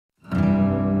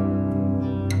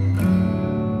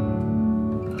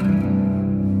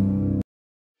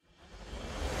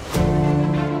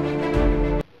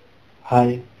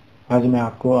हाय। आज मैं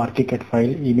आपको आर्किकैड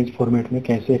फाइल इमेज फॉर्मेट में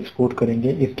कैसे एक्सपोर्ट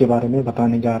करेंगे इसके बारे में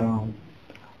बताने जा रहा हूँ।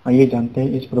 आइए जानते हैं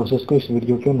इस प्रोसेस को इस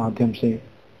वीडियो के माध्यम से।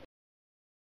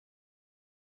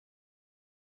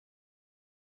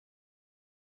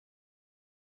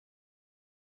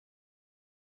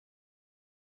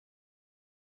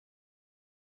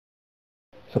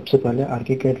 सबसे पहले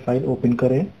आर्किकैड फाइल ओपन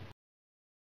करें।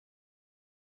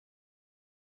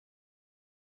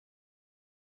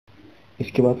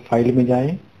 इसके बाद फाइल में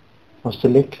जाएं और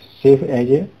select save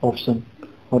as A option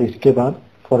और इसके बाद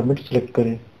फॉर्मेट सिलेक्ट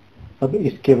करें। अब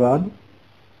इसके बाद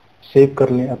सेव कर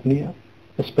लें अपनी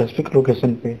स्पेसिफिक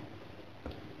लोकेशन पे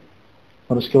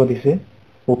और उसके बाद इसे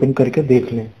ओपन करके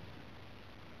देख लें।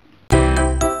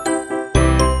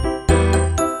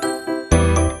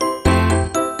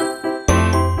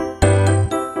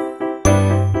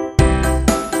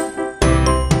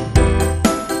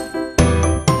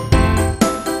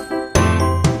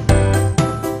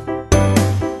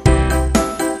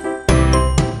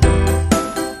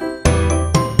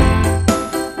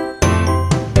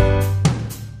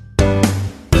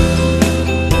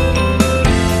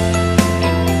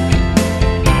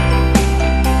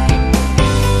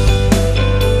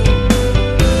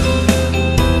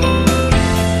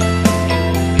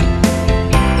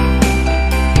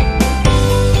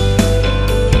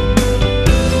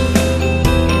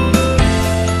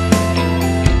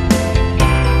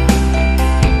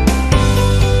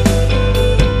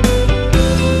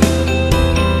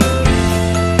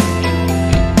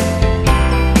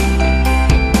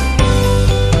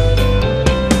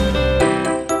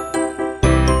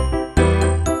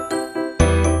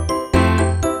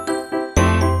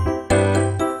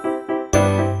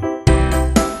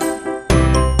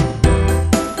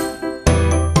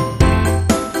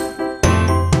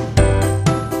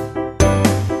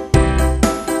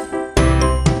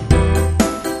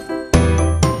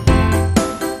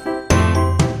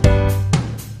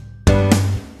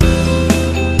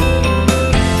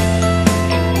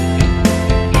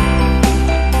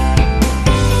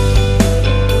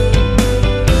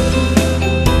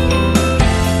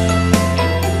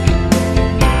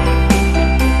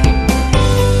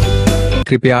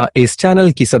 कृपया इस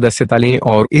चैनल की सदस्यता लें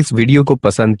और इस वीडियो को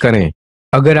पसंद करें।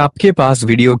 अगर आपके पास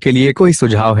वीडियो के लिए कोई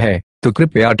सुझाव है तो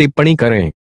कृपया टिप्पणी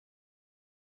करें।